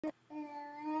Say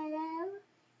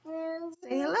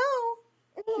hello.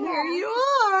 Here you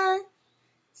are.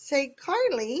 Say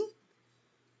Karlii.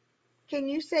 Can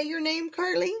you say your name,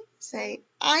 Karlii? Say,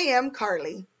 I am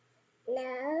Karlii.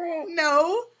 No.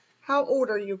 No? How old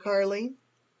are you, Karlii?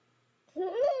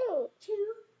 2.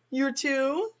 You're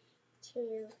 2?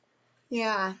 2.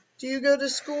 Yeah. Do you go to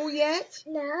school yet?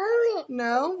 No.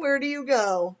 No? Where do you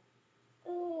go?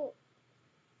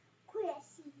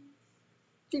 Chrissy.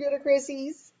 Do you go to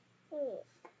Chrissy's?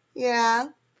 Yeah.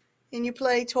 And you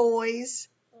play toys?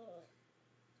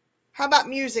 How about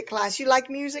music class? You like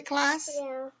music class?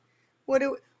 Yeah.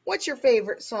 What's your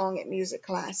favorite song at music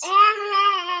class?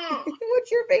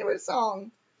 What's your favorite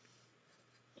song?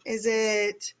 Is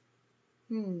it,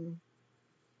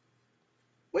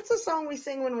 what's the song we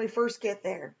sing when we first get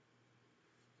there?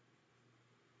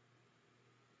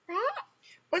 What?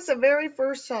 What's the very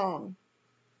first song?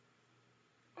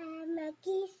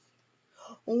 Monkeys.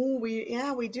 Oh,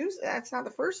 we do. That's not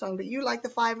the first song, but you like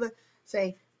the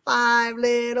say, 5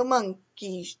 little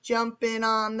monkeys jumping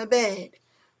on the bed.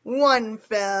 One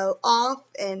fell off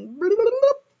and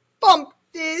bumped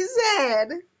his head.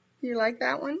 You like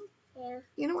that one? Yeah.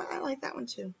 You know what? I like that one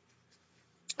too.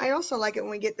 I also like it when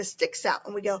we get the sticks out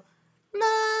and we go,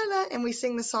 la la, and we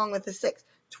sing the song with the sticks.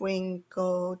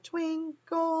 Twinkle,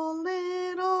 twinkle,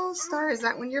 little star. Is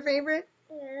that one your favorite?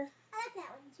 Yeah. I like that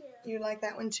one too. You like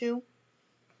that one too?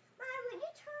 Mom, when you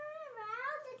turn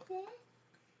around like this,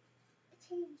 it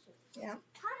changes. Yeah.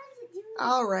 How does it do it?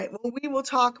 All right. Well, we will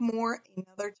talk more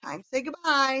another time. Say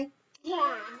goodbye.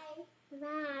 Yeah.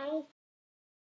 Bye.